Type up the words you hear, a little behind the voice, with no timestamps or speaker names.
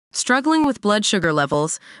Struggling with blood sugar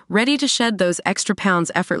levels, ready to shed those extra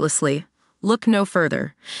pounds effortlessly? Look no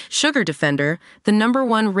further. Sugar Defender, the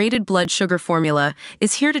 #1 rated blood sugar formula,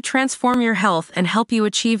 is here to transform your health and help you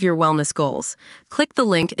achieve your wellness goals. Click the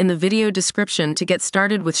link in the video description to get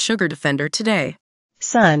started with Sugar Defender today.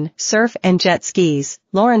 Sun, surf and jet skis,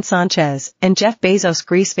 Lauren Sánchez and Jeff Bezos'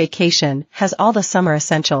 Greece vacation has all the summer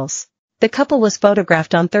essentials. The couple was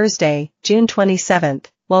photographed on Thursday, June 27,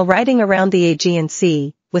 while riding around the Aegean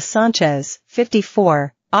Sea, with Sánchez,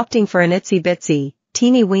 54, opting for an Itsy Bitsy,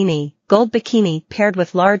 teeny-weeny, gold bikini paired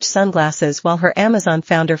with large sunglasses, while her Amazon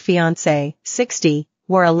founder fiancé, 60,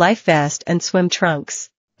 wore a life vest and swim trunks.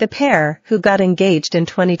 The pair, who got engaged in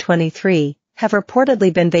 2023, have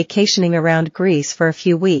reportedly been vacationing around Greece for a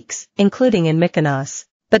few weeks, including in Mykonos.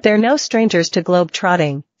 But they're no strangers to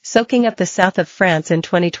globe-trotting, soaking up the south of France in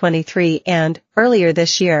 2023 and, earlier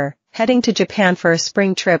this year, heading to Japan for a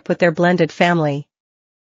spring trip with their blended family.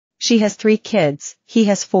 She has 3 kids, he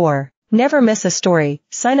has 4. Never miss a story.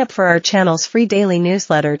 Sign up for our channel's free daily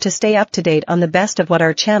newsletter to stay up to date on the best of what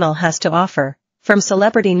our channel has to offer. From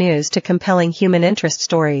celebrity news to compelling human interest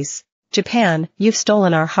stories. Japan, you've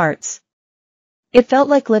stolen our hearts. It felt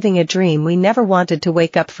like living a dream we never wanted to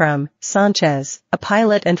wake up from, Sánchez, a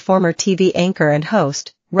pilot and former TV anchor and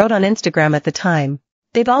host, wrote on Instagram at the time.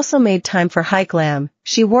 They've also made time for high glam.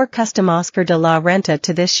 She wore custom Oscar de la Renta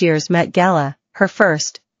to this year's Met Gala, her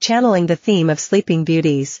first, channeling the theme of Sleeping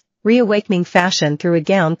Beauties, reawakening fashion through a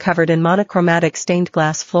gown covered in monochromatic stained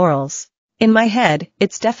glass florals. In my head,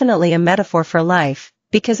 it's definitely a metaphor for life,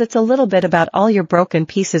 because it's a little bit about all your broken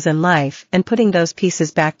pieces in life and putting those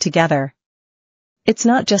pieces back together. It's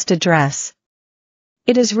not just a dress.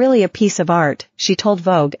 It is really a piece of art, she told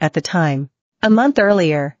Vogue at the time. A month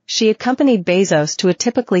earlier, she accompanied Bezos to a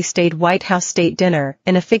typically staid White House state dinner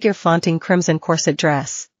in a figure-flaunting crimson corset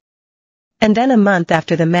dress. And then a month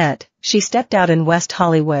after the Met, she stepped out in West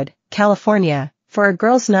Hollywood, California, for a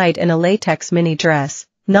girls' night in a latex mini dress,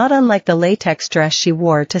 not unlike the latex dress she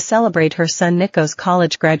wore to celebrate her son Nico's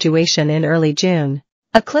college graduation in early June.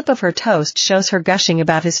 A clip of her toast shows her gushing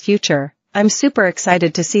about his future. I'm super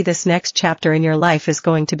excited to see this next chapter in your life is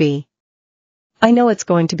going to be. I know it's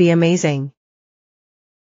going to be amazing.